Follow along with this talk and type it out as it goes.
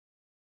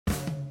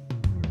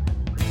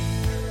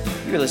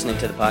You're listening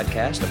to the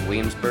podcast of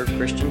Williamsburg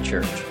Christian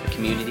Church, a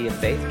community of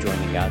faith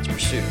joining God's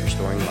pursuit of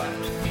restoring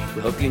lives.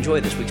 We hope you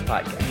enjoy this week's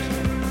podcast.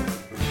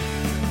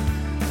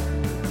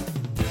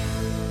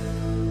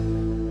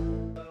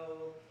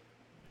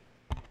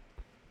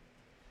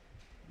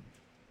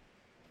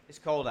 It's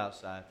cold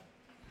outside.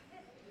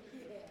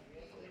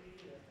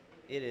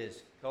 It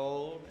is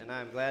cold, and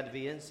I'm glad to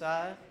be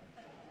inside.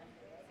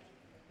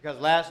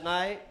 Because last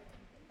night,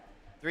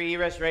 3E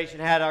Restoration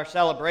had our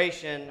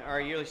celebration,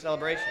 our yearly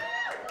celebration.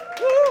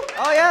 Woo!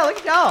 Oh yeah, look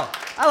at y'all.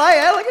 I like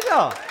it, look at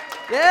y'all.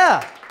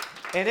 Yeah.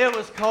 And it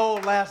was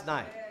cold last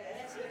night.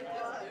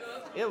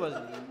 It was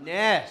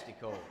nasty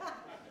cold.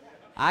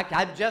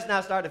 I just now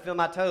started to feel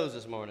my toes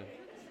this morning.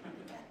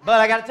 But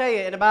I got to tell you,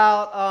 in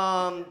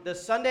about the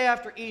Sunday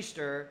after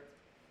Easter,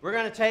 we're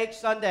going to take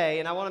Sunday,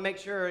 and I want to make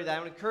sure that I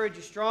want to encourage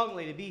you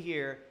strongly to be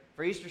here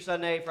for Easter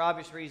Sunday for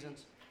obvious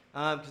reasons,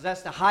 because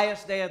that's the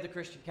highest day of the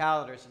Christian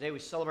calendar. It's the day we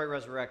celebrate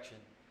resurrection.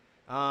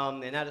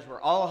 And that is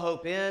where all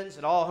hope ends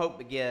and all hope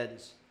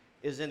begins,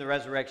 is in the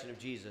resurrection of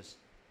Jesus.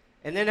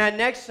 And then that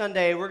next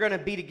Sunday, we're going to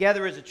be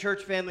together as a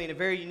church family in a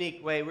very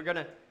unique way. We're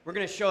going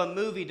to show a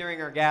movie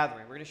during our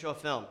gathering. We're going to show a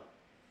film.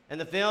 And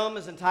the film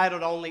is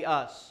entitled Only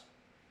Us.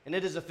 And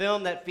it is a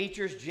film that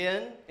features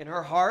Jen and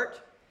her heart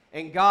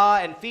and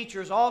God, and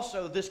features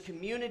also this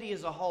community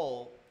as a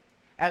whole.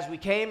 As we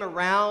came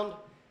around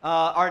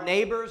our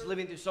neighbors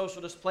living through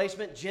social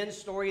displacement, Jen's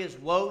story is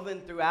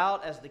woven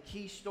throughout as the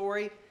key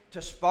story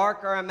to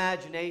spark our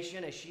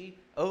imagination as she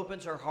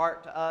opens her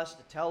heart to us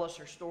to tell us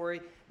her story.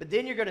 But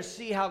then you're going to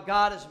see how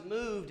God has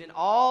moved in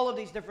all of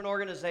these different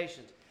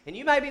organizations. And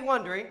you may be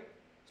wondering,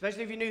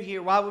 especially if you're new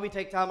here, why would we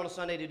take time on a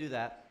Sunday to do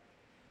that?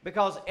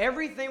 Because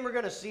everything we're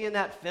going to see in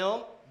that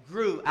film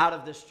grew out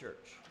of this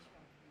church.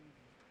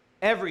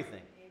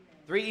 Everything.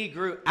 3E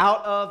grew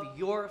out of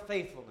your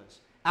faithfulness,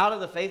 out of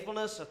the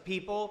faithfulness of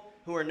people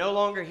who are no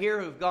longer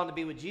here, who've gone to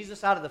be with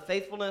Jesus, out of the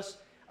faithfulness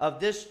of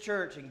this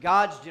church and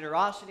God's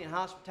generosity and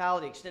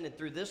hospitality extended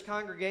through this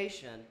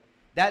congregation.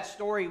 That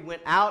story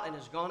went out and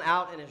has gone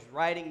out and is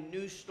writing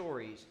new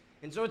stories.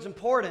 And so it's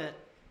important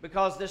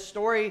because this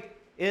story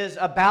is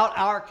about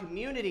our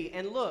community.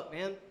 And look,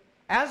 man,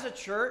 as a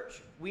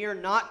church, we are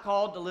not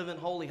called to live in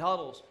holy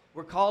huddles.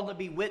 We're called to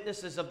be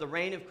witnesses of the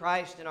reign of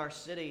Christ in our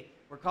city.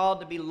 We're called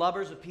to be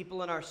lovers of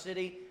people in our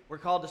city. We're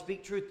called to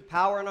speak truth to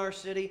power in our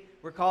city.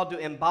 We're called to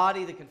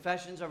embody the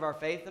confessions of our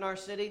faith in our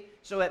city.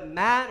 So it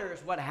matters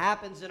what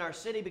happens in our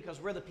city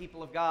because we're the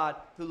people of God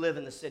who live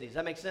in the city. Does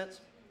that make sense?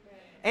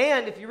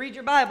 And if you read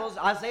your Bibles,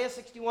 Isaiah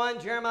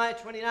 61, Jeremiah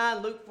 29,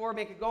 Luke 4,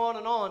 make it go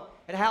on,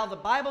 and how the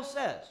Bible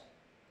says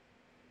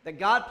that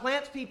God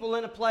plants people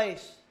in a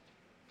place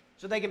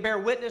so they can bear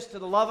witness to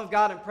the love of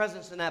God and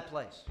presence in that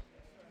place.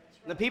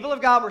 And the people of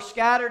God were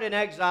scattered in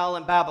exile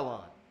in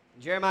Babylon,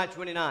 in Jeremiah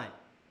 29.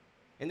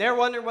 And they're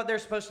wondering what they're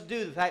supposed to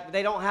do, the fact that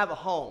they don't have a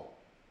home.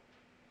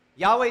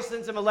 Yahweh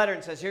sends them a letter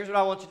and says, here's what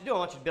I want you to do. I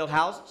want you to build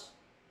houses.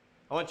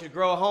 I want you to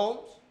grow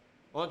homes.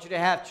 I want you to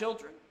have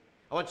children.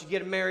 I want you to get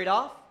them married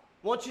off.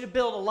 I want you to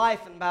build a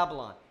life in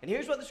Babylon. And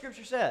here's what the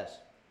scripture says.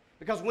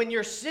 Because when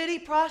your city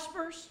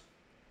prospers,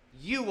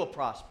 you will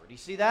prosper. Do you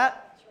see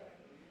that?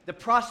 The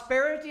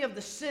prosperity of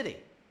the city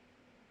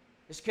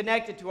is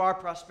connected to our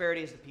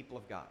prosperity as the people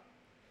of God.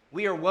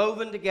 We are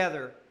woven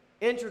together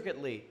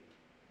intricately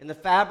in the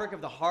fabric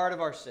of the heart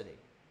of our city.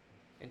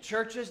 And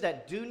churches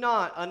that do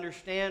not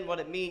understand what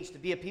it means to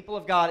be a people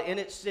of God in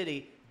its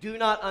city do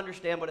not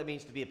understand what it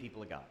means to be a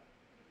people of God.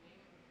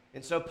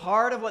 And so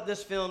part of what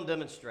this film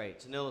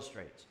demonstrates and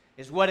illustrates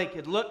is what it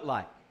could look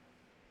like.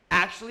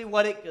 Actually,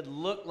 what it could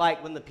look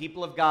like when the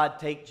people of God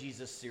take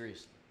Jesus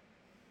seriously.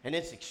 And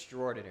it's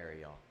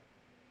extraordinary, y'all.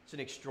 It's an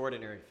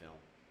extraordinary film.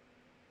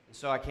 And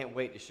so I can't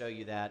wait to show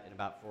you that in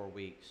about 4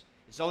 weeks.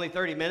 It's only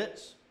 30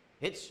 minutes.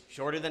 It's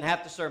shorter than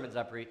half the sermons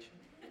I preach.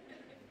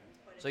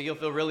 So you'll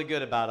feel really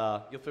good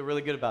about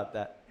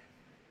that.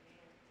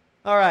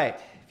 All right.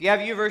 If you have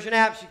YouVersion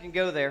apps, you can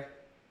go there.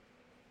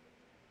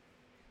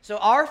 So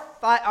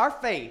our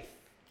faith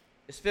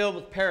is filled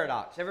with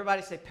paradox.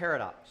 Everybody say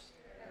paradox.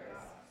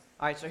 Paradox.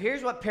 All right, so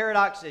here's what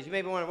paradox is. You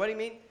may be wondering, what do you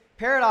mean?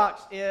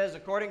 Paradox is,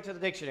 according to the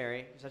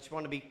dictionary, because I just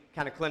want to be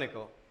kind of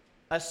clinical,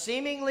 a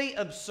seemingly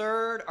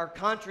absurd or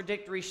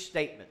contradictory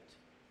statement,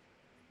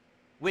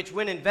 which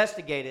when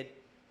investigated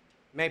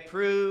may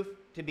prove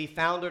to be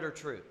founded or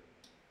true.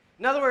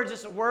 In other words,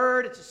 it's a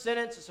word, it's a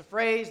sentence, it's a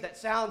phrase that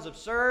sounds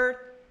absurd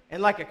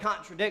and like a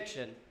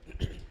contradiction.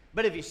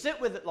 But if you sit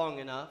with it long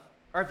enough,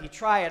 or if you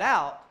try it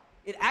out,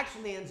 it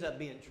actually ends up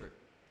being true.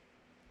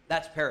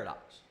 That's paradox.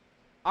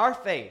 Our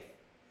faith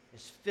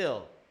is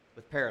filled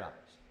with paradox.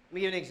 Let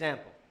me give you an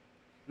example.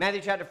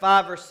 Matthew chapter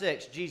 5, verse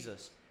 6,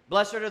 Jesus.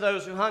 Blessed are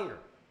those who hunger.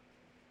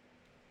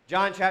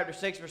 John chapter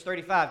 6, verse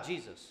 35,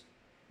 Jesus.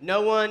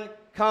 No one who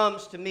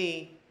comes to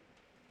me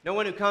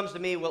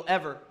will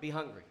ever be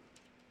hungry.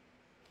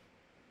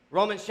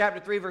 Romans chapter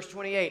 3, verse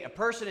 28, a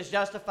person is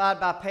justified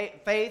by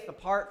faith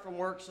apart from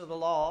works of the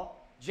law.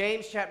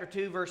 James chapter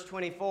 2, verse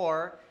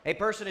 24, a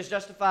person is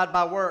justified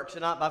by works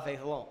and not by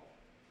faith alone.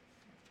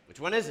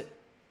 Which one is it?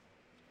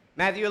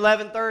 Matthew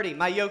 11:30,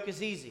 my yoke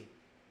is easy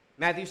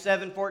Matthew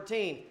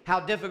 7:14,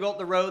 how difficult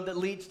the road that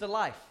leads to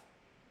life.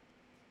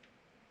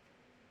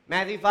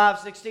 Matthew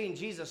 5:16,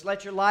 Jesus,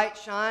 let your light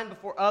shine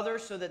before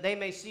others so that they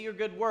may see your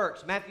good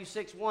works. Matthew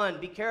 6:1,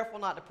 be careful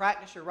not to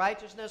practice your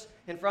righteousness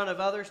in front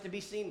of others to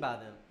be seen by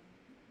them.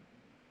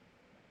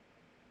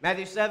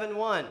 Matthew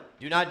 7:1,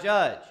 do not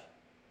judge.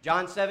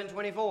 John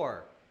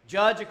 7:24,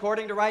 judge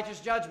according to righteous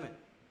judgment.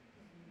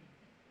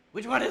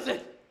 Which one is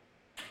it?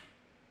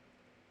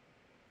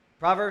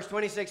 Proverbs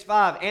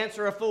 26:5,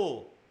 answer a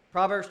fool.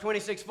 Proverbs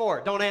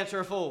 26:4, don't answer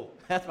a fool.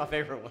 That's my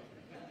favorite one.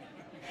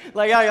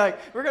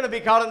 We're going to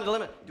be caught in the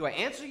dilemma. Do I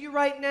answer you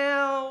right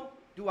now?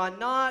 Do I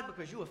not?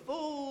 Because you're a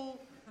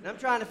fool. And I'm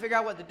trying to figure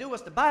out what to do.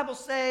 What's the Bible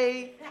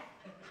say?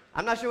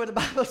 I'm not sure what the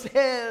Bible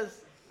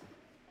says.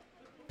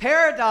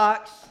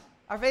 Paradox,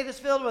 our faith is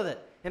filled with it.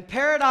 And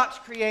paradox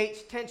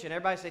creates tension.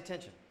 Everybody say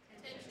tension.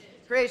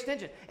 Creates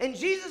tension. And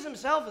Jesus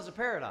himself is a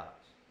paradox.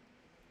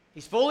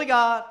 He's fully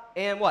God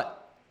and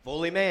what?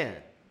 Fully man.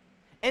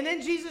 And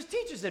then Jesus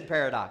teaches in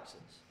paradoxes,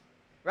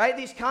 right?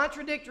 These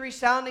contradictory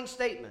sounding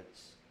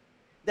statements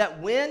that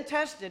when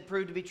tested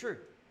prove to be true.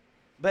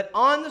 But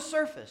on the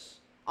surface,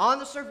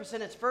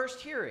 in its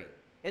first hearing,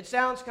 it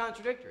sounds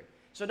contradictory.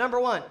 So number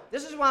one,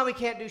 this is why we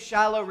can't do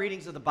shallow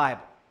readings of the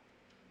Bible.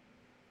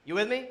 You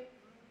with me?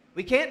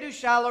 We can't do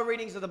shallow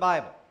readings of the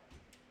Bible.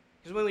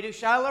 Because when we do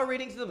shallow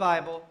readings of the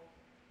Bible,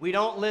 we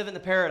don't live in the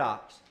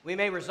paradox. We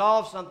may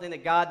resolve something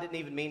that God didn't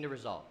even mean to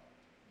resolve.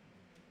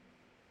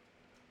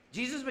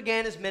 Jesus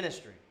began his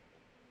ministry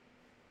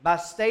by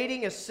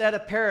stating a set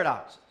of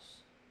paradoxes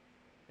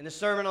in the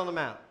Sermon on the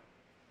Mount.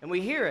 And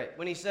we hear it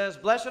when he says,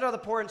 blessed are the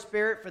poor in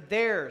spirit, for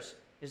theirs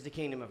is the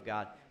kingdom of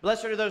God.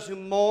 Blessed are those who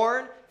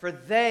mourn, for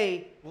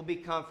they will be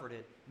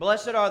comforted.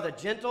 Blessed are the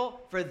gentle,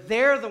 for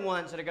they're the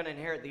ones that are going to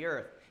inherit the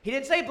earth. He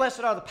didn't say,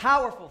 blessed are the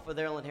powerful, for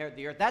they'll inherit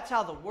the earth. That's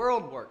how the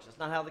world works. It's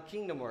not how the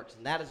kingdom works,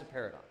 and that is a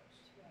paradox.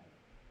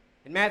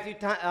 In Matthew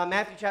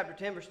chapter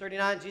 10, verse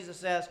 39, Jesus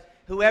says,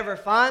 whoever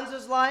finds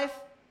his life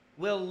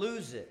will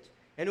lose it,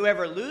 and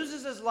whoever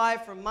loses his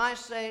life for my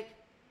sake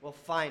will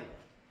find it.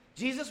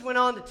 Jesus went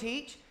on to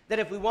teach that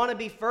if we want to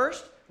be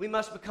first, we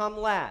must become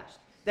last.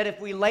 That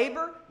if we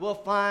labor, we'll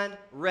find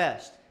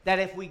rest. That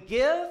if we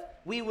give,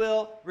 we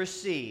will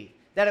receive.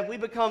 That if we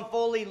become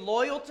fully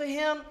loyal to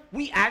him,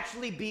 we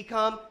actually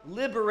become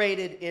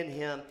liberated in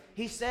him.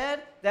 He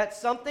said that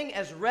something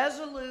as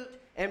resolute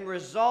and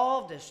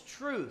resolved as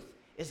truth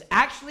is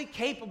actually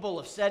capable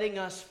of setting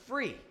us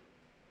free.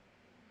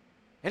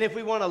 And if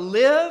we want to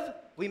live,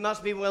 we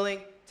must be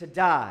willing to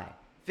die,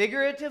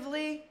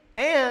 figuratively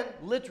and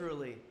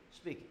literally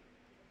speaking.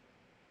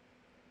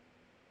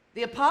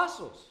 The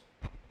apostles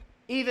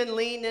even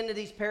leaned into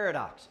these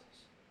paradoxes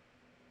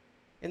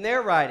in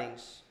their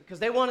writings because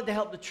they wanted to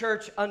help the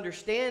church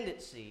understand,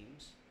 it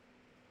seems,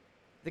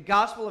 the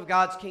gospel of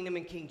God's kingdom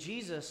and King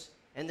Jesus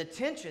and the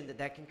tension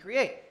that can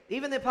create.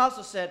 Even the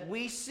apostles said,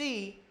 we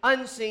see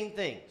unseen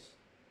things.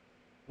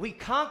 We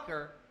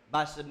conquer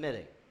by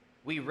submitting.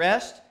 We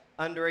rest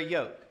under a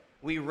yoke.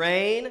 We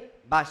reign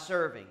by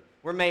serving.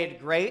 We're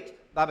made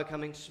great by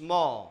becoming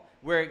small.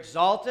 We're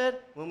exalted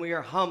when we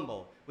are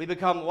humble. We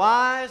become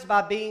wise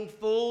by being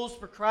fools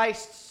for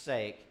Christ's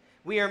sake.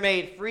 We are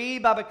made free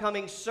by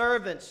becoming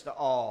servants to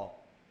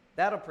all.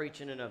 That'll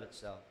preach in and of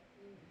itself.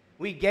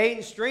 We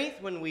gain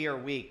strength when we are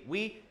weak.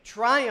 We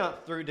triumph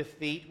through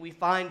defeat. We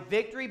find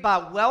victory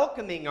by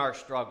welcoming our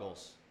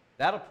struggles.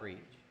 That'll preach.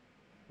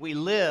 We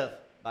live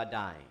by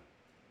dying.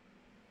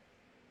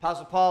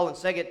 Apostle Paul in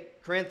 2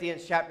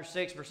 Corinthians chapter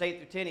 6, verse 8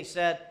 through 10, he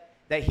said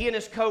that he and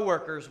his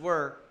co-workers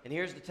were, and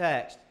here's the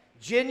text,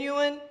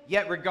 genuine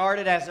yet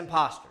regarded as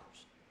impostors,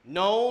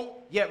 known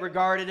yet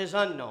regarded as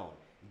unknown,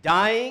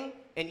 dying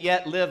and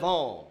yet live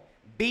on,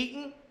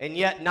 beaten and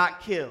yet not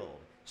killed,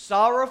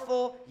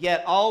 sorrowful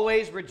yet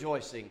always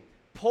rejoicing,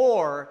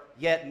 poor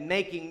yet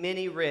making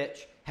many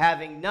rich,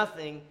 having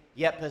nothing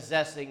yet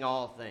possessing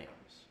all things.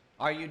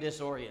 Are you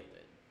disoriented?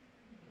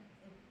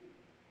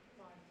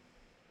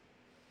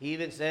 He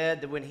even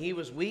said that when he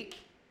was weak,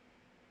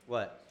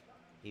 what?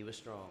 He was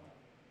strong.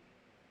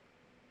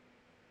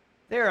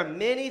 There are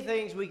many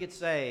things we could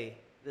say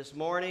this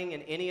morning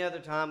and any other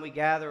time we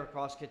gather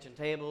across kitchen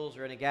tables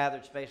or in a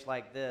gathered space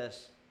like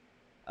this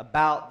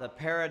about the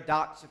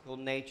paradoxical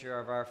nature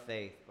of our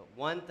faith. But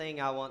one thing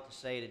I want to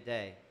say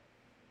today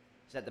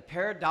is that the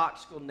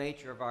paradoxical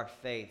nature of our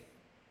faith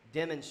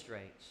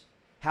demonstrates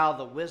how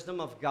the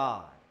wisdom of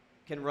God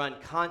can run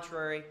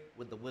contrary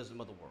with the wisdom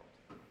of the world.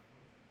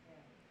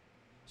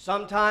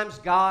 Sometimes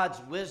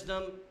God's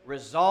wisdom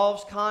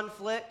resolves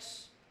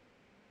conflicts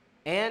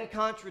and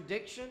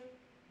contradiction,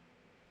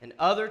 and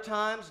other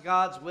times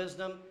God's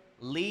wisdom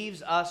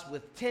leaves us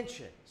with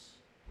tensions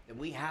that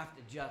we have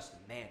to just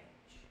manage.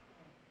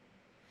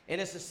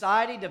 In a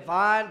society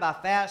defined by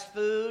fast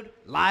food,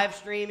 live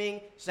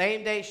streaming,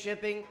 same-day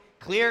shipping,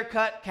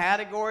 clear-cut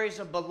categories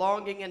of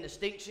belonging and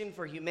distinction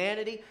for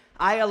humanity,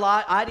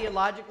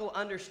 ideological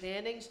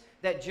understandings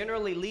that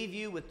generally leave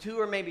you with 2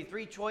 or maybe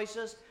 3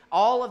 choices,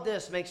 all of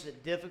this makes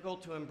it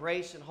difficult to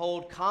embrace and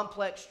hold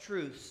complex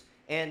truths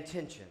and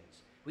tensions.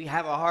 We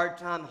have a hard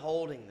time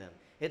holding them.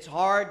 It's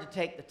hard to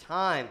take the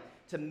time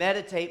to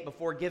meditate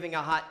before giving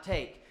a hot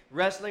take,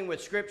 wrestling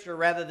with Scripture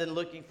rather than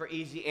looking for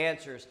easy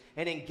answers,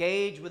 and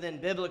engage within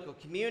biblical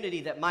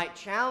community that might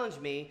challenge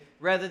me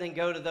rather than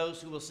go to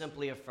those who will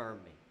simply affirm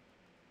me.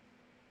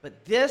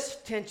 But this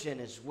tension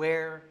is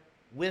where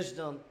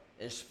wisdom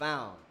is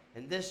found.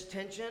 And this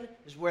tension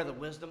is where the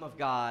wisdom of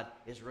God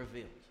is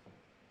revealed.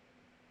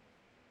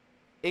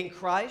 In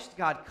Christ,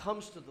 God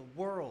comes to the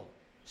world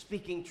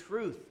speaking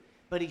truth,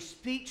 but he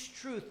speaks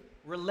truth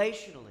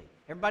relationally.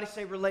 Everybody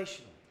say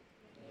relationally.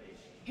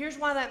 Here's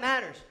why that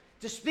matters.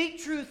 To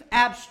speak truth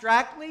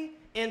abstractly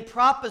in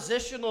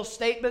propositional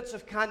statements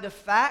of kind of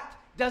fact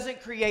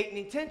doesn't create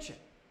any tension.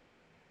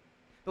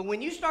 But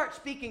when you start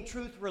speaking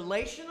truth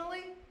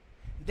relationally,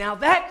 now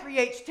that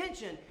creates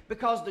tension,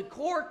 because the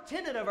core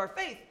tenet of our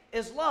faith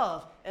is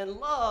love, and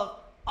love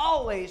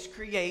always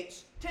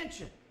creates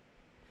tension.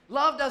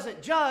 Love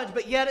doesn't judge,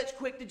 but yet it's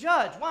quick to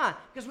judge. Why?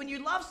 Because when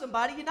you love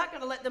somebody, you're not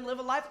going to let them live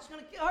a life that's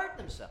going to hurt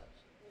themselves.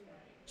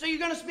 So you're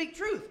going to speak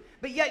truth,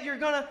 but yet you're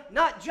going to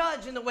not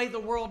judge in the way the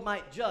world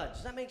might judge.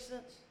 Does that make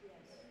sense?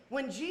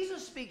 When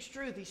Jesus speaks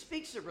truth, he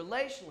speaks it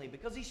relationally,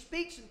 because he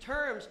speaks in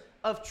terms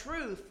of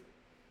truth,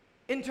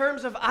 in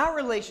terms of our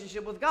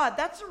relationship with God.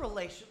 That's a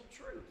relational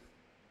truth.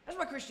 That's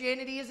why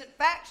Christianity isn't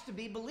facts to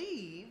be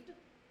believed,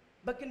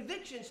 but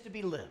convictions to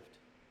be lived.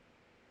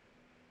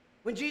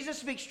 When Jesus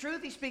speaks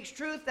truth, he speaks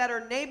truth that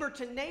are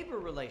neighbor-to-neighbor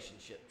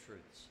relationship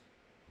truths.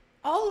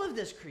 All of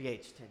this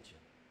creates tension.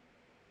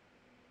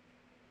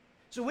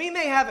 So we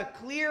may have a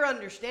clear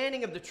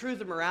understanding of the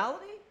truth of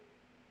morality,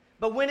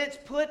 but when it's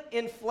put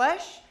in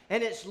flesh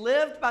and it's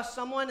lived by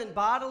someone in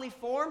bodily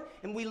form,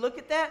 and we look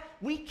at that,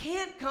 we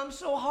can't come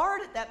so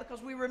hard at that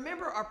because we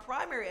remember our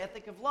primary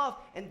ethic of love,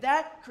 and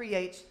that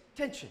creates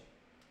tension.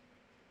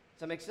 Does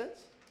that make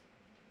sense?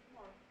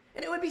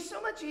 And it would be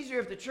so much easier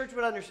if the church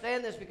would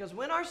understand this, because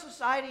when our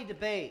society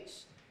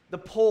debates the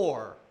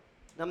poor,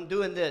 and I'm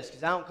doing this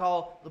because I don't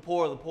call the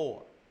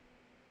poor,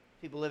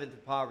 people living through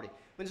poverty.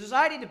 When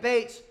society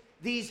debates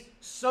these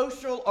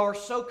social or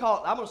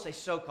so-called, I'm going to say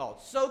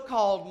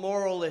so-called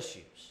moral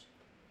issues,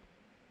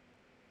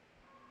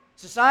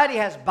 society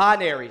has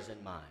binaries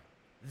in mind,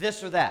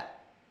 this or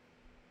that,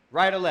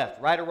 right or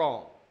left, right or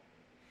wrong.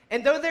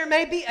 And though there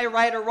may be a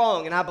right or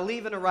wrong, and I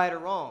believe in a right or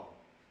wrong,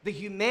 the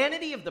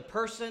humanity of the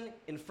person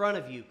in front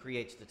of you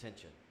creates the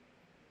tension.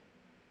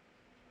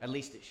 At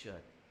least it should.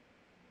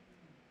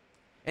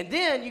 And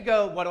then you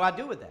go, what do I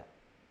do with that?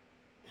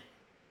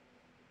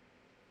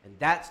 And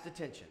that's the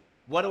tension.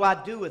 What do I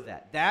do with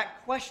that?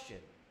 That question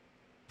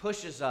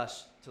pushes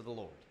us to the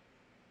Lord.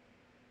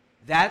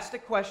 That's the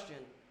question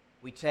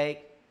we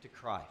take to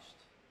Christ.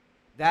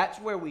 That's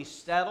where we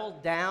settle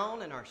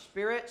down in our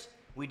spirits.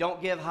 We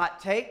don't give hot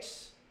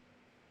takes.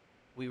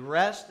 We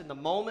rest in the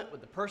moment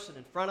with the person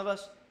in front of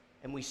us,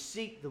 and we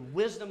seek the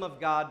wisdom of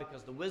God,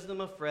 because the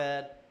wisdom of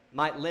Fred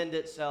might lend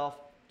itself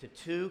to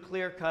too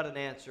clear-cut an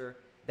answer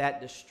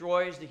that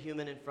destroys the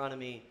human in front of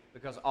me,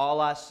 because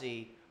all I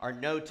see are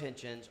no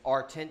tensions,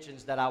 or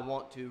tensions that I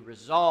want to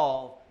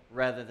resolve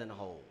rather than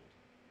hold.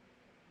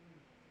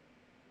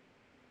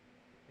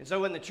 And so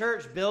when the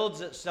church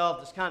builds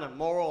itself this kind of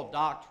moral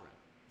doctrine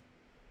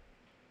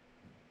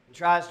and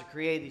tries to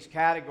create these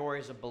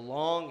categories of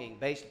belonging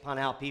based upon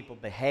how people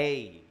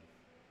behave,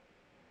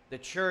 the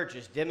church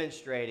is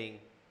demonstrating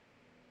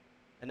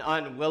an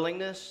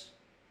unwillingness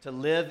to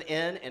live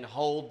in and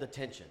hold the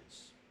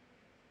tensions.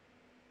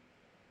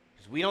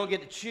 Because we don't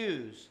get to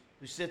choose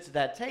who sits at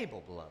that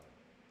table, beloved.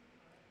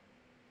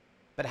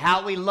 But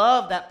how we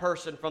love that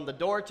person from the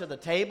door to the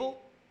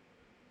table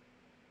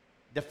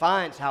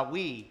defines how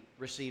we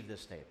receive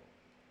this table.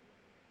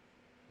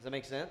 Does that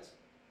make sense?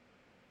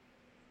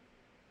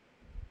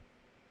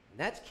 And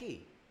that's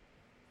key.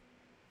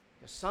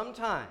 Because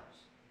sometimes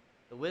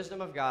the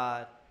wisdom of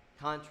God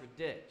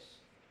contradicts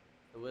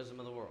the wisdom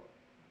of the world.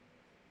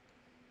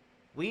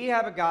 We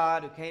have a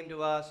God who came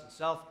to us in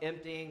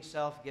self-emptying,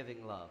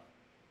 self-giving love.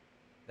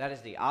 That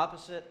is the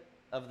opposite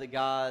of the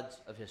gods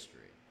of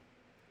history,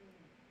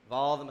 of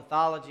all the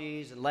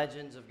mythologies and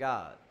legends of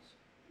gods.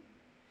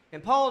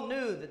 And Paul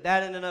knew that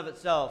that in and of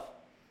itself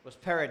was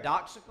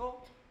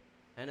paradoxical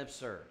and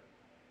absurd.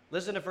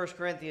 Listen to 1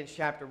 Corinthians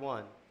chapter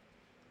 1.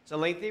 It's a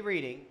lengthy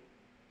reading.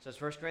 It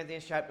says 1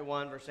 Corinthians chapter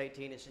 1, verse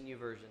 18. It's in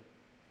YouVersion.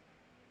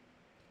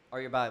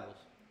 Or your Bibles.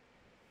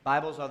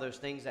 Bibles are those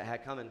things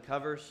that come in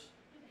covers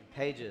and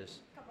pages.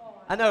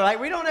 I know,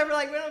 we don't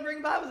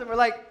bring Bibles and we're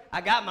like,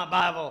 I got my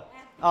Bible.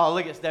 Oh,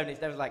 look at Stephanie.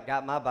 Stephanie's like,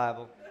 got my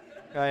Bible.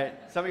 All right.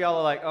 Some of y'all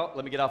are like, oh,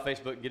 let me get off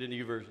Facebook and get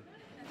into YouVersion.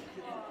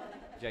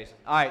 Jason.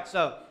 All right,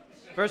 so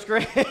 1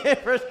 Corinthians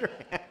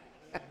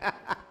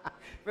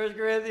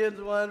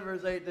 1,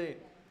 verse 18.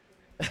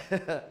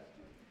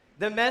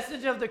 The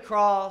message of the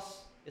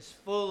cross is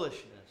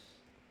foolishness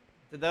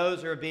to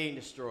those who are being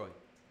destroyed,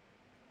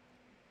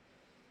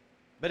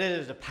 but it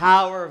is the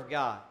power of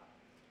God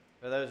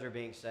for those who are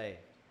being saved.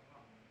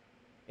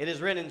 It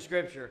is written in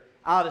Scripture,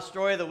 I'll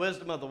destroy the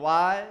wisdom of the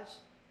wise,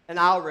 and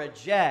I'll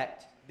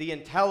reject the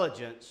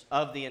intelligence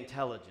of the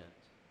intelligent.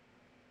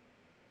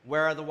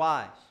 Where are the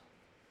wise?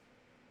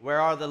 Where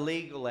are the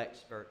legal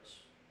experts?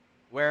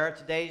 Where are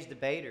today's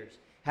debaters?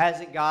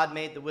 Hasn't God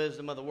made the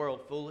wisdom of the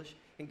world foolish?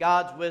 In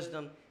God's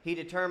wisdom, He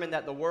determined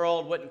that the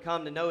world wouldn't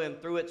come to know Him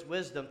through its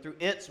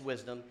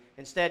wisdom.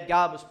 Instead,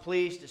 God was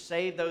pleased to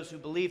save those who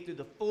believe through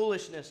the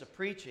foolishness of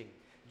preaching.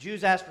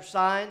 Jews asked for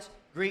signs,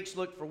 Greeks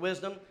looked for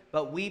wisdom,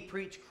 but we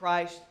preach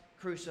Christ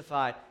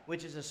crucified,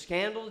 which is a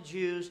scandal to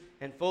Jews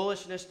and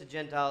foolishness to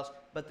Gentiles.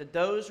 But to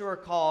those who are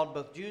called,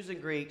 both Jews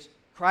and Greeks,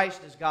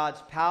 Christ is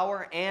God's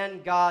power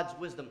and God's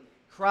wisdom.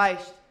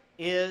 Christ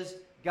is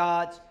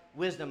God's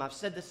wisdom. I've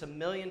said this a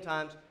million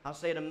times. I'll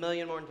say it a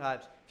million more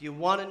times. If you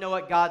want to know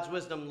what God's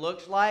wisdom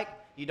looks like,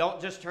 you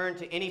don't just turn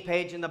to any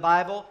page in the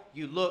Bible.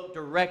 You look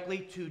directly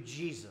to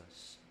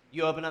Jesus.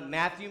 You open up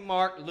Matthew,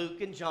 Mark,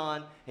 Luke, and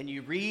John, and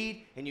you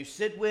read, and you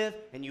sit with,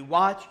 and you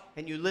watch,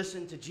 and you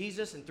listen to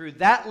Jesus, and through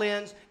that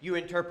lens, you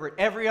interpret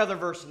every other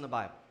verse in the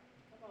Bible.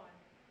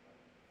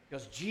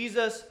 Because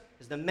Jesus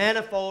is the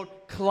manifold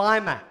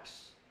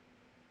climax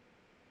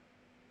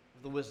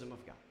of the wisdom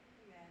of God.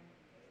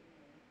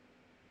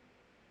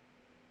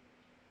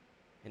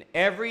 And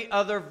every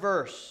other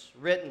verse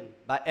written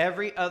by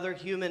every other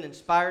human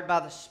inspired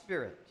by the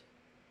Spirit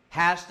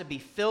has to be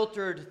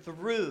filtered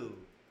through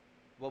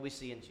what we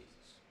see in Jesus.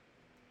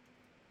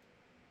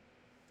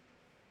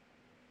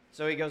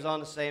 So he goes on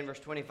to say in verse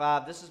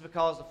 25, this is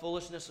because the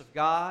foolishness of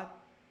God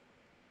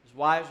is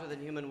wiser than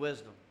human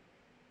wisdom,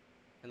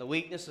 and the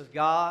weakness of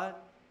God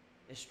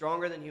is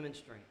stronger than human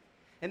strength.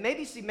 And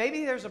maybe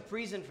there's a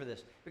reason for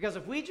this. Because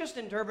if we just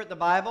interpret the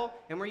Bible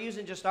and we're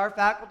using just our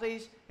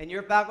faculties and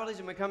your faculties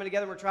and we're coming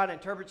together and we're trying to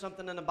interpret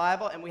something in the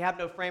Bible and we have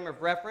no frame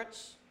of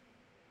reference,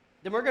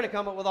 then we're going to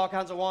come up with all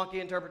kinds of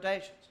wonky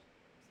interpretations.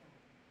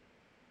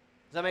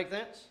 Does that make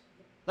sense?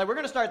 Like we're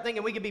going to start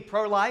thinking we could be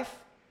pro-life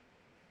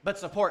but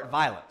support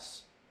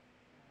violence.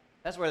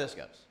 That's where this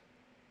goes.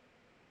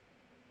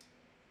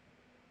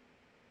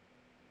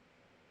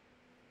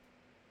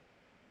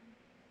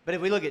 But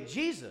if we look at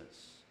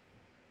Jesus,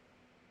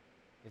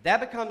 if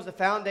that becomes the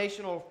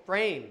foundational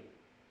frame,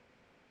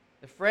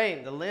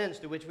 the lens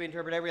through which we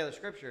interpret every other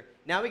scripture,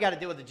 now we got to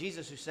deal with the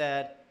Jesus who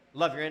said,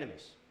 love your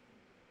enemies.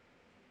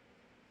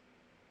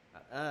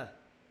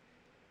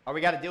 Or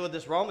we got to deal with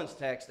this Romans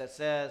text that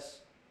says,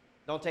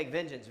 don't take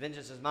vengeance.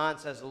 Vengeance is mine,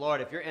 says the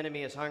Lord. If your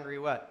enemy is hungry,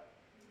 what?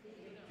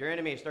 If your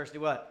enemy is thirsty,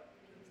 what?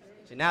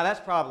 See, now that's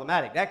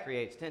problematic. That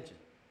creates tension.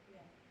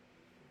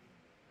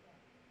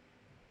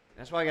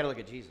 That's why I got to look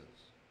at Jesus.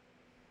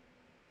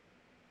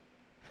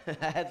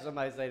 I had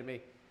somebody say to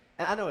me,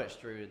 and I know it's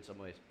true in some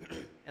ways,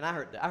 and I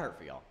hurt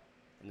for y'all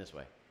in this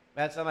way.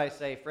 I had somebody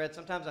say, Fred,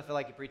 sometimes I feel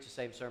like you preach the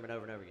same sermon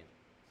over and over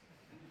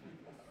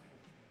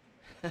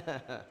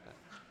again.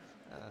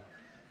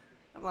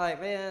 I'm like,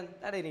 man,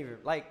 that ain't even,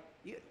 like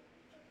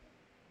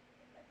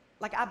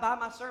I buy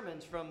my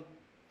sermons from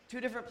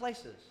 2 different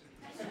places.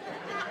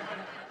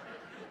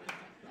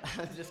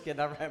 I'm just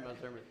kidding, I write my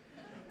sermons.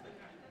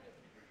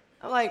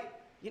 I'm like,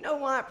 you know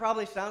why it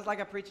probably sounds like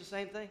I preach the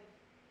same thing?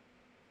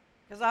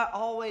 Because I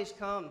always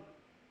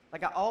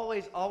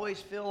always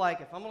feel like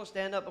if I'm going to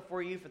stand up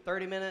before you for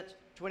 30 minutes,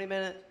 20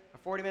 minutes, or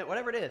 40 minutes,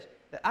 whatever it is,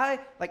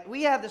 that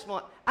we have this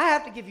moment, I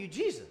have to give you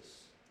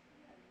Jesus.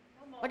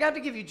 Like I have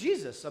to give you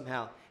Jesus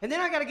somehow. And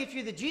then I got to get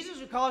you the Jesus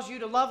who calls you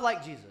to love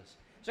like Jesus.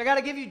 So I got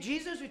to give you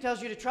Jesus who tells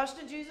you to trust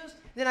in Jesus.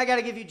 Then I got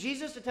to give you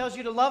Jesus who tells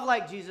you to love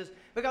like Jesus.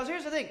 Because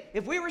here's the thing.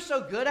 If we were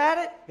so good at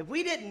it, if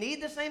we didn't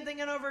need the same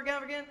thing over and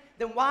over again,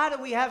 then why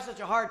do we have such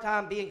a hard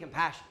time being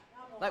compassionate?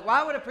 Like,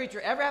 why would a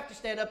preacher ever have to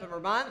stand up and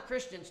remind the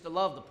Christians to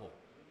love the poor?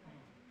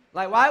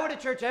 Like, why would a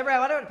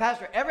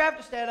pastor ever have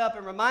to stand up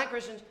and remind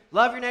Christians,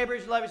 love your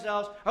neighbors, love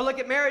yourselves, or look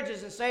at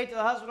marriages and say to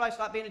the husband, wife,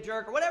 stop being a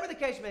jerk, or whatever the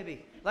case may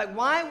be? Like,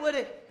 why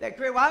would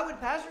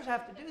pastors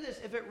have to do this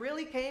if it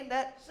really came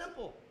that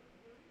simple?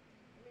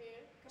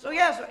 So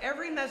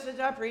every message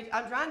I preach,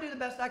 I'm trying to do the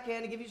best I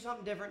can to give you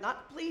something different,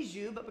 not to please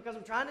you, but because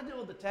I'm trying to deal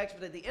with the text.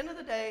 But at the end of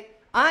the day,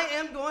 I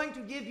am going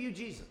to give you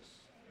Jesus.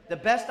 The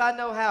best I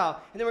know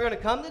how. And then we're going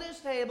to come to this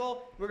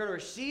table, we're going to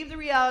receive the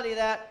reality of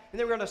that, and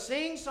then we're going to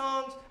sing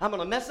songs. I'm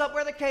going to mess up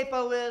where the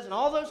capo is and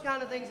all those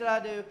kind of things that I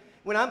do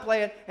when I'm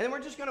playing. And then we're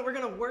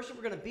going to worship,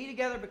 we're going to be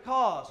together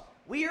because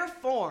we are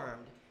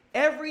formed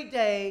every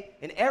day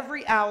and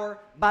every hour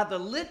by the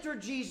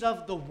liturgies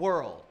of the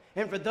world.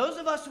 And for those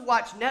of us who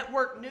watch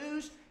network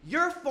news,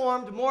 you're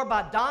formed more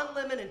by Don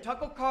Lemon and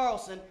Tucker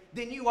Carlson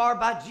than you are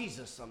by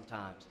Jesus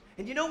sometimes.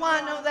 And you know why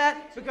I know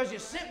that? Because you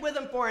sit with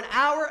them for an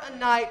hour a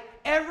night,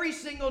 every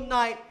single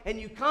night, and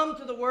you come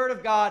to the Word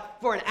of God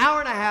for an hour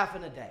and a half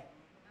in a day.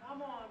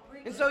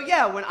 And so,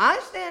 when I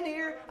stand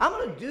here, I'm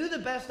going to do the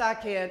best I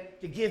can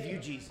to give you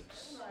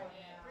Jesus.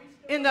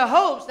 In the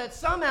hopes that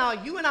somehow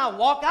you and I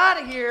walk out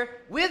of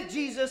here with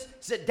Jesus,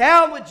 sit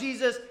down with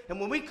Jesus, and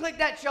when we click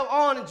that show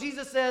on and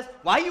Jesus says,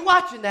 why are you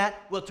watching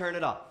that? We'll turn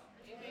it off.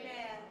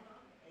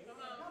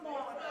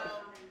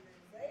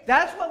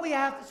 That's what we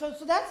have to,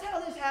 so that's how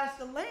this has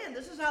to land.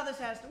 This is how this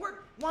has to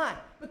work. Why?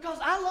 Because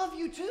I love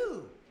you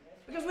too.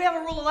 Because we have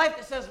a rule of life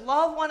that says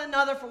love one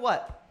another for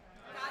what?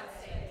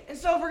 God's sake. And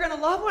so if we're going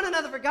to love one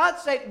another for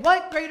God's sake,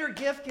 what greater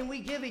gift can we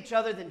give each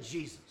other than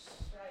Jesus?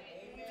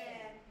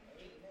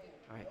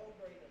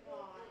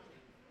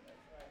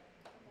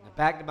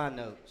 Back to my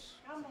notes.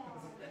 Come on.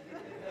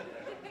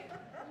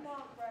 Come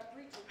on, Brad,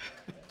 preach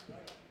it.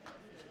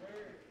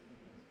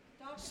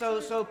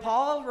 So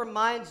Paul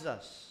reminds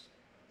us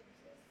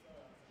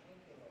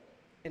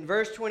in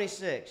verse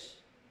 26,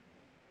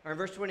 or in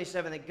verse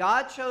 27, that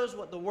God chose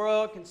what the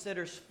world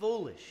considers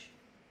foolish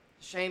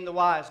to shame the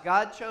wise.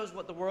 God chose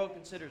what the world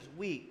considers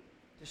weak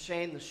to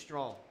shame the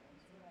strong.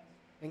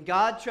 And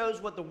God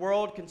chose what the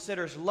world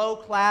considers low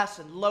class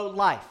and low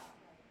life,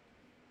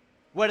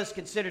 what is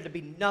considered to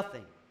be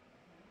nothing,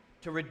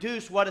 to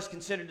reduce what is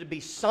considered to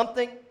be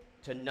something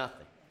to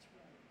nothing.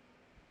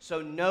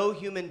 So no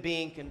human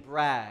being can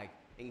brag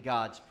in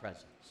God's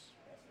presence.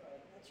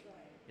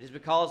 It is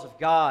because of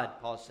God,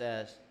 Paul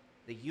says,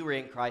 that you are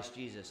in Christ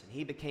Jesus, and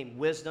He became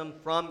wisdom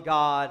from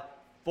God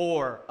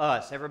for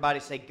us. Everybody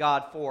say,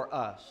 God for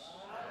us.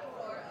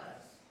 God for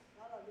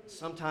us.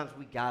 Sometimes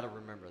we got to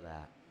remember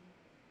that,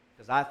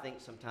 because I think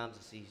sometimes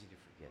it's easy to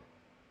forget.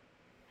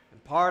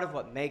 And part of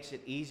what makes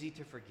it easy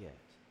to forget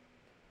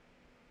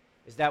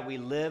is that we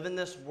live in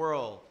this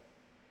world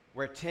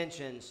where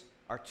tensions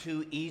are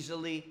too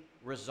easily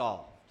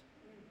resolved.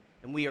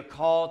 And we are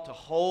called to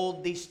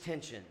hold these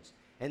tensions.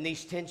 And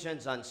these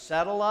tensions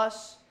unsettle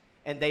us,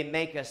 and they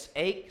make us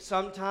ache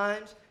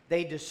sometimes.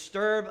 They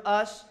disturb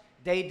us.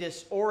 They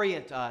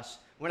disorient us.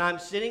 When I'm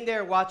sitting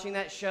there watching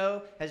that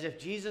show as if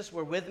Jesus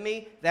were with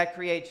me, that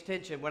creates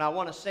tension. When I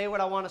want to say what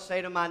I want to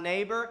say to my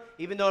neighbor,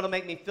 even though it'll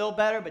make me feel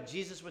better, but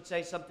Jesus would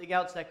say something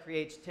else, that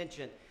creates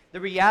tension.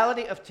 The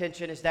reality of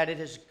tension is that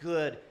it is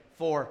good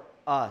for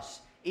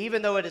us.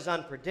 Even though it is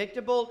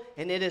unpredictable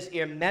and it is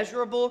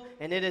immeasurable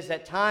and it is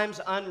at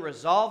times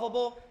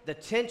unresolvable, the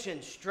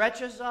tension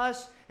stretches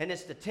us, and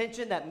it's the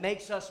tension that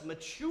makes us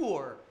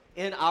mature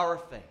in our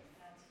faith.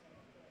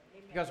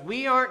 Because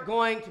we aren't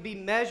going to be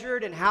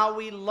measured in how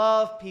we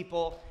love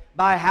people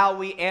by how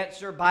we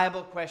answer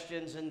Bible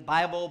questions in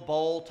Bible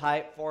Bowl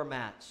type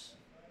formats.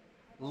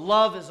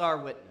 Love is our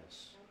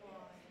witness.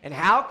 And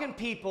how can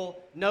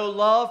people know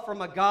love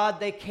from a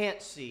God they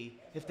can't see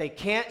if they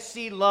can't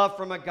see love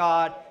from a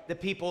God that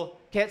people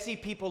can't see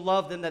people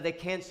love them that they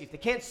can see? If they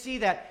can't see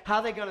that, how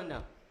are they going to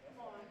know?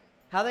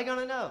 How are they going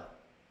to know?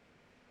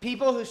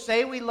 People who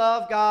say we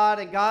love God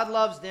and God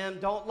loves them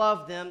don't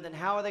love them, then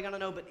how are they going to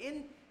know? But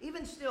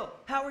even still,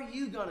 how are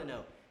you going to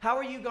know? How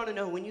are you going to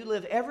know when you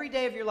live every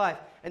day of your life?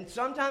 And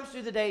sometimes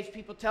through the days,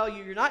 people tell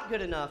you you're not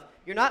good enough,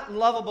 you're not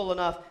lovable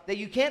enough, that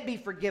you can't be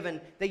forgiven,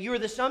 that you are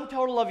the sum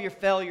total of your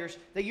failures,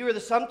 that you are the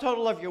sum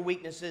total of your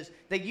weaknesses,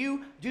 that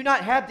you do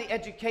not have the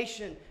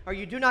education, or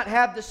you do not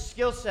have the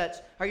skill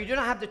sets, or you do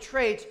not have the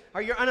traits,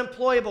 or you're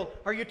unemployable,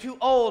 or you're too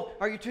old,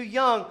 or you're too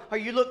young, or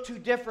you look too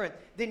different.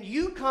 Then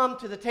you come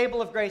to the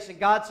table of grace and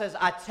God says,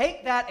 I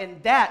take that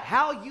and that,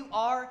 how you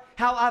are,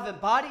 how I've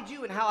embodied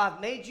you and how I've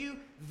made you,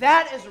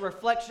 that is a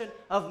reflection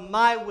of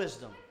my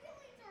wisdom.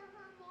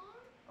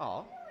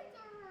 Oh.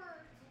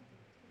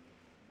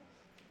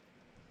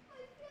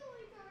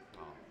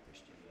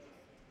 Christian.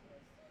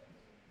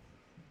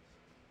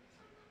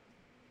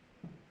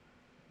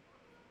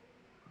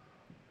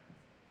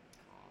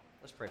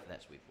 Let's pray for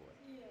that sweet boy.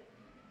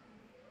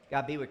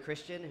 God be with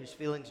Christian, whose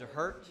feelings are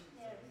hurt.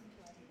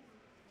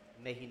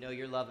 May he know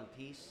your love and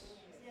peace.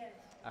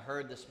 I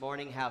heard this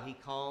morning how he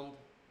calmed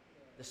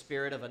the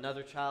spirit of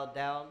another child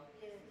down.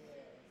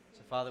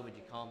 So, Father, would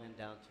you calm him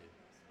down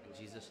too? In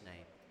Jesus'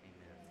 name,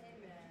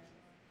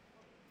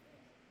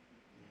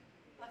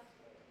 amen.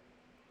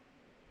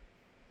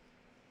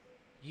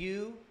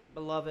 You,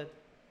 beloved,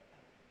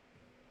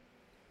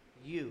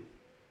 you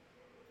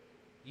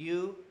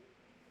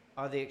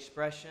are the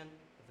expression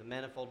of the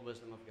manifold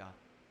wisdom of God.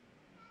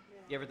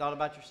 You ever thought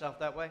about yourself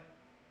that way?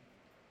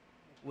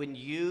 When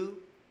you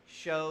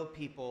show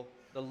people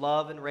the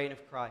love and reign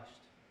of Christ,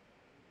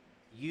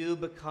 you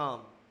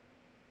become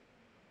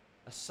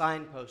a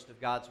signpost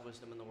of God's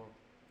wisdom in the world.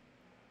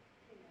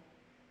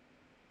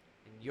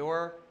 And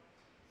your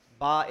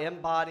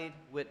embodied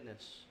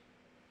witness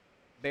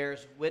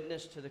bears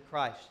witness to the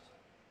Christ,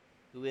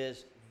 who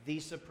is the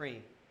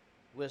supreme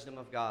wisdom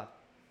of God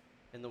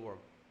in the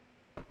world.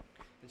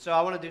 And so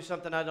I want to do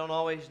something I don't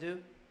always do.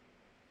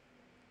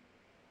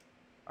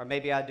 Or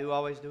maybe I do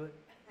always do it.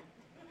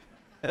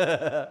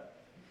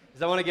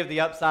 Because I want to give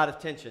the upside of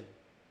tension.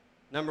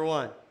 Number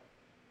one,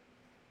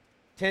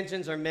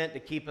 tensions are meant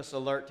to keep us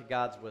alert to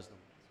God's wisdom.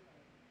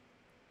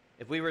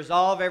 If we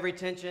resolve every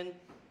tension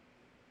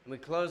and we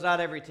close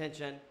out every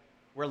tension,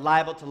 we're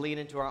liable to lean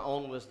into our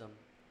own wisdom.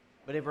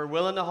 But if we're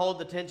willing to hold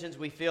the tensions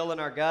we feel in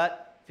our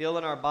gut, feel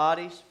in our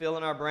bodies, feel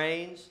in our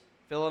brains,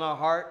 feel in our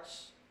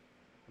hearts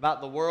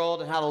about the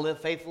world and how to live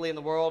faithfully in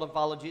the world and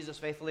follow Jesus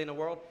faithfully in the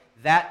world,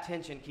 that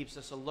tension keeps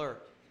us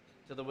alert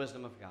to the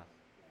wisdom of God.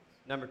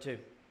 Number two,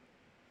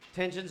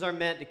 tensions are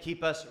meant to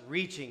keep us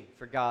reaching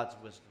for God's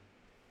wisdom.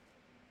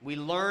 We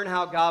learn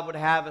how God would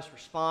have us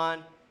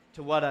respond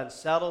to what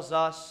unsettles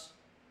us,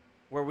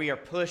 where we are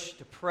pushed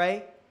to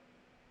pray,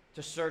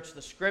 to search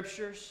the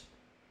Scriptures,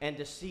 and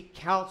to seek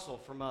counsel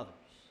from others.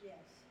 Yes.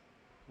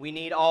 We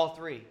need all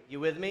three. You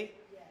with me?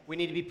 Yes. We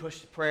need to be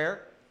pushed to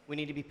prayer, we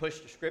need to be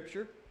pushed to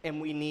Scripture, and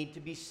we need to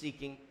be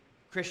seeking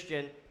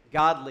Christian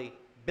godly,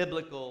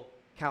 biblical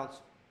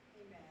counsel.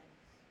 Amen.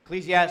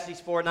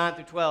 Ecclesiastes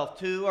 4:9-12.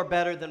 Two are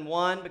better than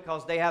one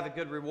because they have a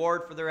good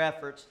reward for their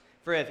efforts.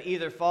 For if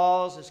either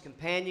falls, his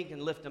companion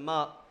can lift him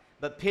up.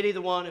 But pity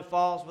the one who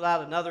falls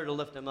without another to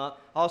lift him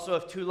up. Also,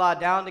 if two lie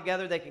down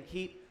together, they can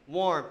keep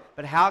warm.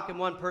 But how can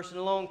one person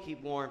alone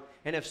keep warm?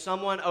 And if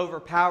someone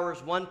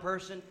overpowers one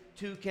person,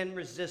 two can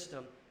resist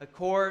him. A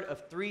cord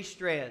of 3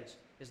 strands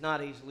is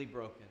not easily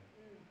broken.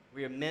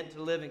 We are meant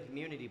to live in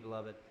community,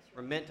 beloved.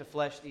 We're meant to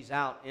flesh these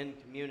out in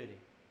community.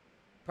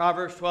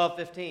 Proverbs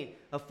 12:15.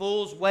 A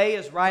fool's way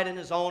is right in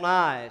his own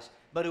eyes,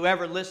 but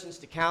whoever listens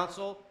to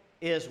counsel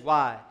is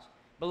wise.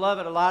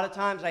 Beloved, a lot of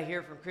times I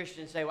hear from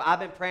Christians say, well, I've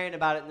been praying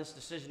about it in this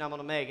decision I'm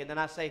going to make. And then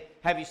I say,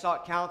 have you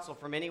sought counsel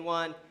from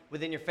anyone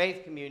within your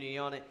faith community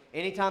on it?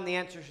 Anytime the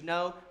answer is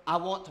no, I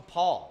want to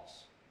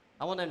pause.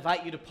 I want to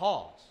invite you to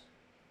pause.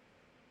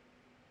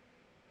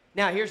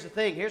 Now, here's the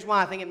thing. Here's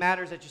why I think it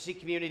matters that you seek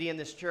community in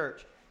this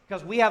church.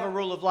 Because we have a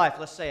rule of life.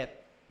 Let's say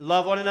it.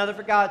 Love one another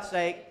for God's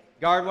sake.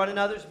 Guard one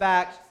another's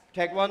backs.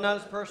 Protect one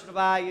another's personal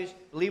values.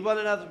 Believe one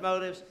another's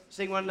motives.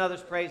 Sing one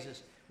another's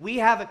praises. We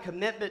have a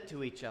commitment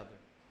to each other.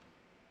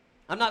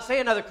 I'm not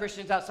saying other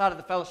Christians outside of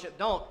the fellowship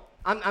don't.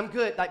 I'm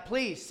good. Like,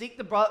 please, seek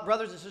the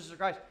brothers and sisters of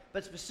Christ.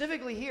 But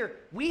specifically here,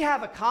 we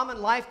have a common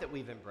life that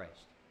we've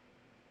embraced.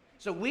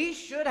 So we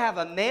should have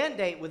a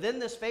mandate within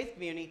this faith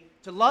community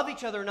to love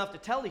each other enough to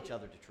tell each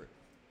other the truth.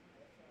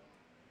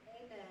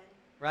 Amen.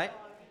 Right?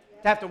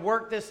 To have to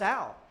work this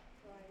out.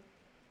 Right.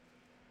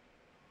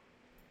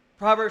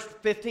 Proverbs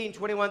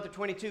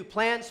 15:21-22.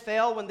 Plans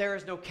fail when there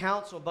is no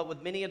counsel, but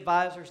with many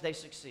advisors they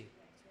succeed.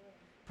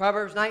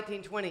 Proverbs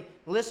 19:20.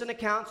 Listen to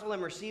counsel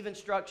and receive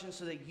instruction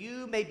so that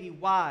you may be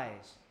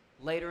wise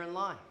later in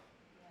life.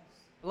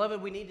 Yes.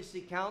 Beloved, we need to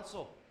seek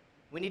counsel.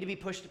 We need to be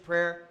pushed to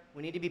prayer.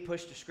 We need to be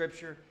pushed to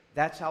Scripture.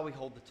 That's how we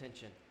hold the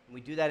tension. And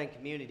we do that in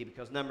community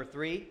because, number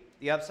 3,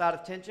 the upside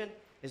of tension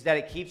is that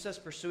it keeps us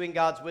pursuing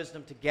God's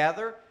wisdom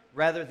together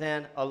rather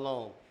than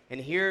alone.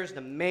 And here's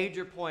the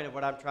major point of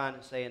what I'm trying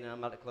to say, and then I'm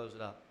about to close it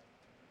up.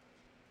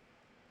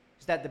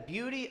 Is that the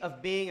beauty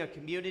of being a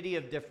community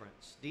of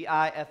difference,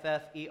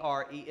 diffferents,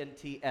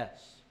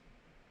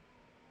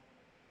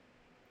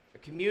 a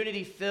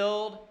community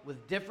filled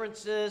with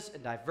differences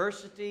and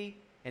diversity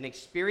and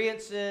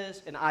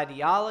experiences and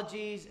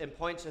ideologies and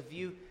points of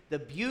view, the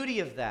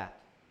beauty of that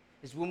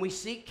is when we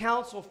seek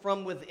counsel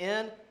from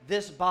within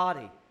this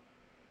body,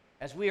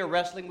 as we are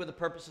wrestling with the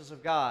purposes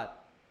of God,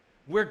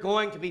 we're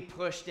going to be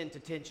pushed into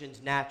tensions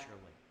naturally.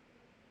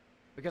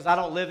 Because I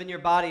don't live in your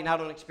body and I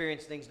don't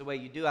experience things the way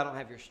you do. I don't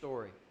have your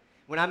story.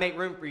 When I make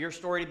room for your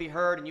story to be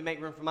heard and you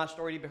make room for my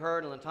story to be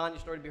heard and LaTanya's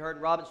story to be heard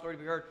and Robin's story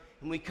to be heard,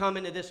 and we come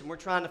into this and we're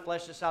trying to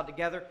flesh this out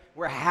together,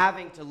 we're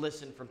having to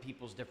listen from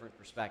people's different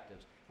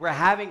perspectives. We're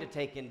having to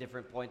take in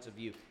different points of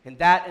view. And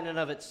that in and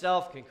of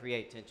itself can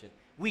create tension.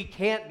 We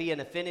can't be an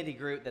affinity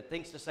group that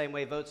thinks the same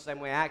way, votes the same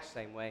way, acts the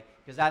same way,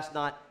 because that's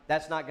not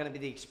going to be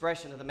the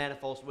expression of the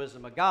manifold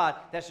wisdom of God.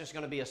 That's just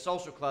going to be a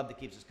social club that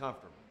keeps us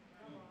comfortable.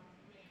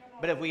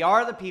 But if we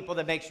are the people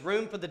that makes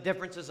room for the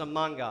differences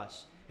among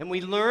us, and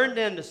we learn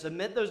then to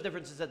submit those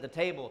differences at the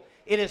table,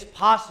 it is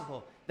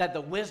possible that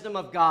the wisdom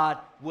of God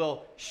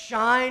will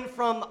shine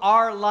from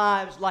our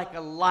lives like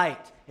a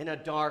light in a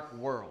dark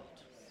world.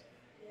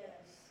 Yes.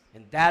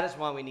 And that is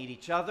why we need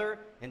each other,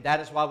 and that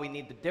is why we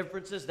need the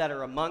differences that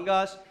are among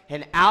us.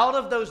 And out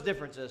of those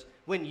differences,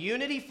 when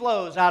unity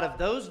flows out of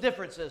those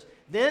differences,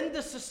 then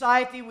the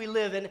society we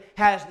live in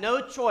has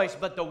no choice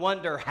but to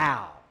wonder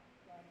how.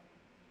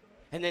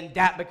 And then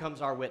that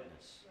becomes our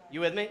witness.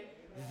 You with me?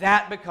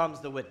 That becomes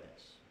the witness.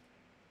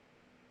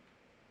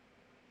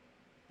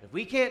 If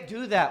we can't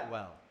do that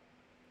well,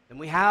 then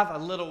we have a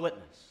little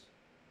witness.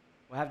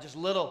 We'll have just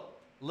little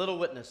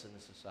witness in the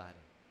society.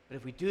 But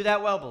if we do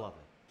that well, beloved,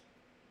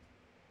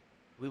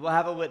 we will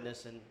have a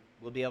witness and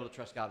we'll be able to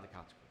trust God with the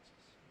consequences.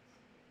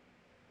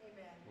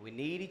 Amen. But we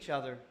need each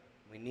other.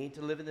 We need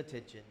to live in the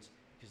tensions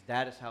because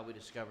that is how we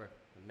discover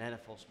the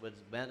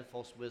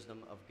manifold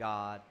wisdom of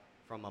God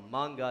from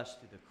among us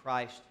through the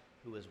Christ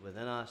who is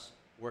within us,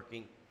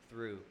 working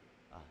through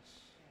us.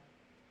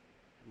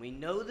 And we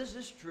know this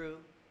is true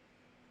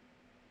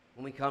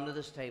when we come to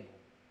this table.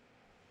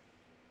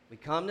 We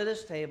come to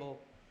this table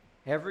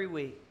every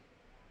week,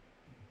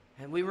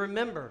 and we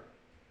remember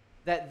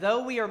that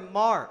though we are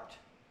marked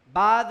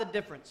by the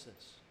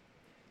differences,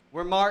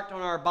 we're marked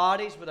on our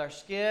bodies with our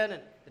skin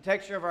and the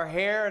texture of our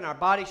hair and our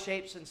body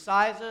shapes and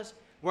sizes.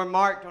 We're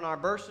marked on our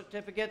birth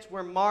certificates.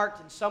 We're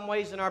marked in some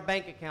ways in our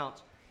bank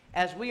accounts.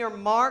 As we are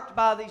marked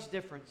by these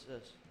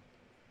differences,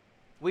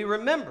 we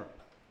remember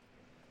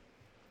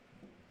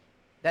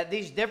that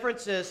these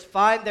differences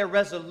find their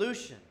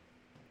resolution.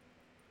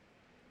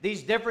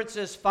 These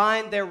differences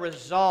find their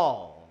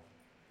resolve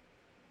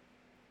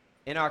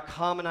in our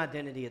common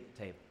identity at the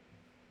table.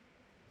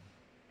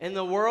 In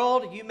the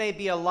world, you may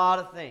be a lot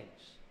of things.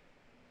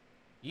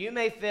 You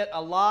may fit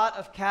a lot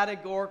of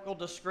categorical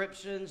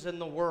descriptions in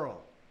the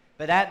world.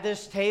 But at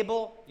this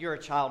table, you're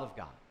a child of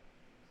God.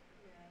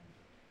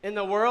 In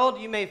the world,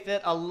 you may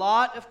fit a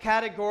lot of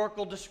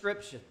categorical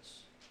descriptions.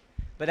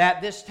 But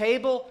at this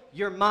table,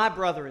 you're my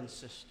brother and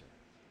sister.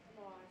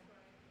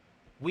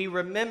 We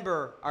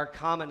remember our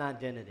common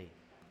identity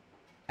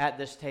at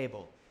this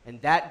table.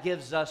 And that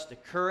gives us the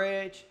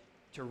courage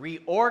to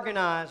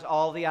reorganize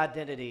all the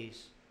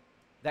identities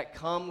that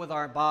come with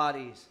our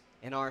bodies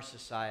in our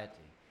society.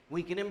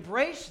 We can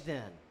embrace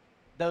then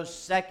those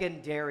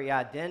secondary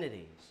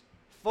identities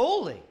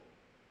fully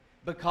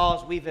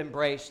because we've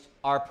embraced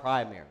our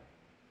primary.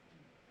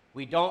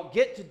 We don't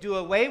get to do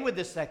away with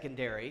the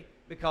secondary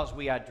because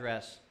we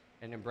address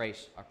and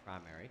embrace our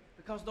primary,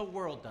 because the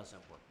world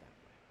doesn't work that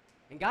way.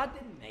 And God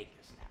didn't make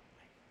us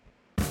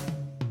that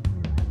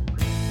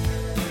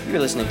way. You're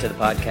listening to the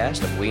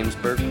podcast of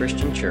Williamsburg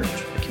Christian Church,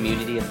 a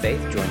community of faith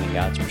joining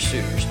God's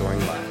pursuit of restoring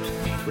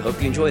lives. We hope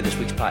you enjoy this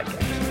week's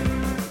podcast.